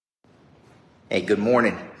Hey, good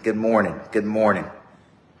morning, good morning, good morning.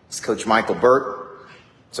 It's Coach Michael Burt.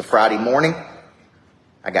 It's a Friday morning.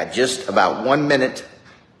 I got just about 1 minute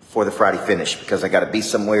before the Friday finish because I got to be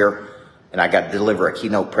somewhere and I got to deliver a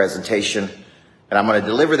keynote presentation. And I'm going to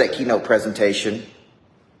deliver that keynote presentation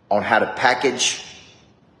on how to package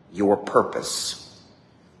your purpose.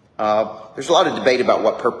 There's a lot of debate about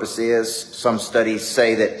what purpose is. Some studies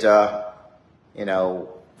say that,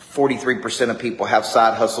 43% of people have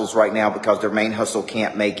side hustles right now because their main hustle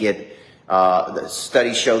can't make it. The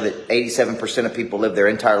studies show that 87% of people live their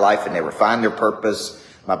entire life and never find their purpose.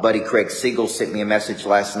 My buddy Craig Siegel sent me a message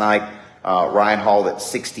last night, Ryan Hall, that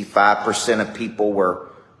 65% of people were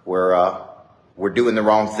doing the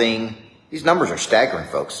wrong thing. These numbers are staggering,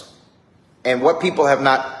 folks. And what people have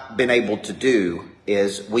not been able to do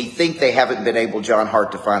is we think they haven't been able, John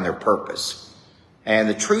Hart, to find their purpose. And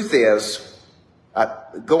the truth is,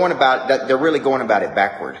 they're really going about it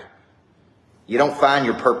backward. You don't find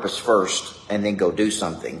your purpose first and then go do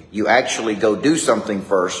something. You actually go do something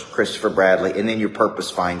first, Christopher Bradley, and then your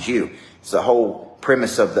purpose finds you. It's the whole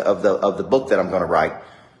premise of the book that I'm going to write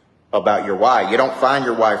about your why. You don't find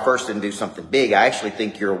your why first and do something big. I actually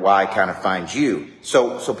think your why kind of finds you.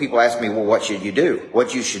 So people ask me, well, what should you do?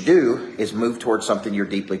 What you should do is move towards something you're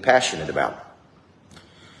deeply passionate about.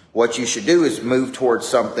 What you should do is move towards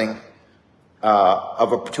something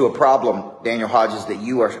to a problem, Daniel Hodges, that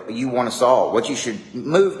you want to solve. What you should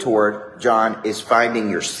move toward, John, is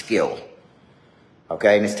finding your skill.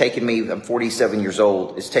 Okay, and it's taken me, I'm 47 years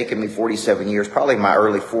old. It's taken me 47 years, probably in my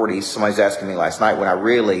early 40s. Somebody's asking me last night when I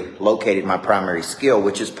really located my primary skill,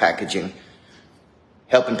 which is packaging,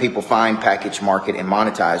 helping people find, package, market, and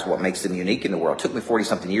monetize what makes them unique in the world. It took me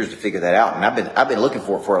 40-something years to figure that out, and I've been looking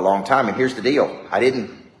for it for a long time. And here's the deal: I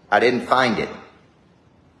didn't find it.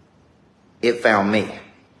 It found me.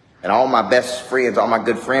 And all my best friends, all my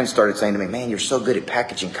good friends started saying to me, man, you're so good at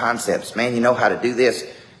packaging concepts. Man, you know how to do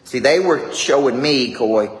this. See, they were showing me,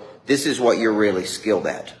 Coy, this is what you're really skilled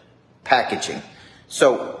at, packaging.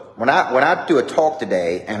 So when I do a talk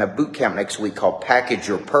today and a boot camp next week called Package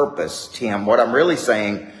Your Purpose, Tim, what I'm really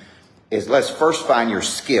saying is let's first find your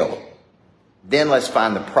skill. Then let's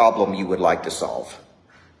find the problem you would like to solve.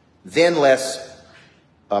 Then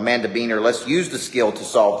Amanda Beener, let's use the skill to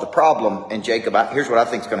solve the problem. And Jacob, here's what I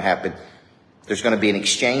think is going to happen. There's going to be an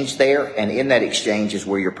exchange there, and in that exchange is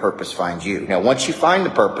where your purpose finds you. Now, once you find the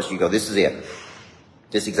purpose, you go, this is it.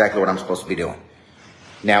 This is exactly what I'm supposed to be doing.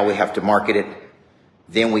 Now we have to market it.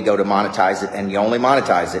 Then we go to monetize it, and you only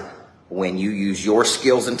monetize it when you use your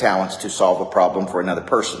skills and talents to solve a problem for another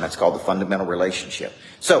person. That's called the fundamental relationship.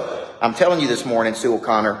 So I'm telling you this morning, Sue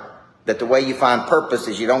O'Connor, that the way you find purpose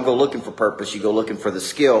is you don't go looking for purpose. You go looking for the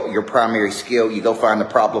skill, your primary skill. You go find the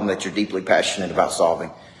problem that you're deeply passionate about solving.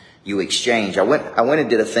 You exchange. I went and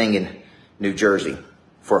did a thing in New Jersey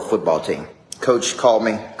for a football team. Coach called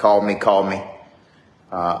me.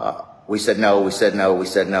 We said no.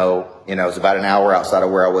 You know, it was about an hour outside of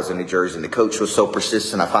where I was in New Jersey. And the coach was so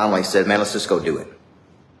persistent. I finally said, man, let's just go do it.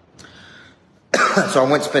 So I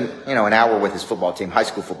went and spent, an hour with his football team, high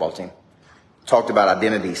school football team. Talked about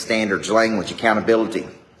identity, standards, language, accountability.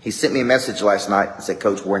 He sent me a message last night and said,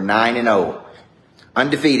 Coach, we're 9-0,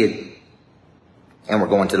 undefeated, and we're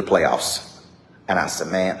going to the playoffs. And I said,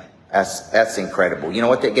 man, that's incredible. You know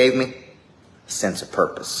what that gave me? A sense of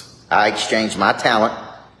purpose. I exchanged my talent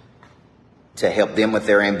to help them with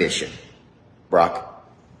their ambition, Brock.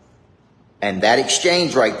 And that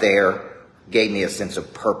exchange right there gave me a sense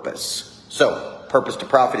of purpose. So, Purpose to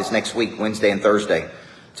Profit is next week, Wednesday and Thursday.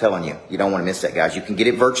 I'm telling you, you don't want to miss that, guys. You can get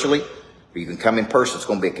it virtually, or you can come in person. It's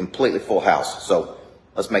going to be a completely full house. So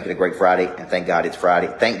let's make it a great Friday, and thank God it's Friday.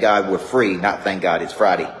 Thank God we're free, not thank God it's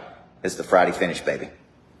Friday. It's the Friday finish, baby.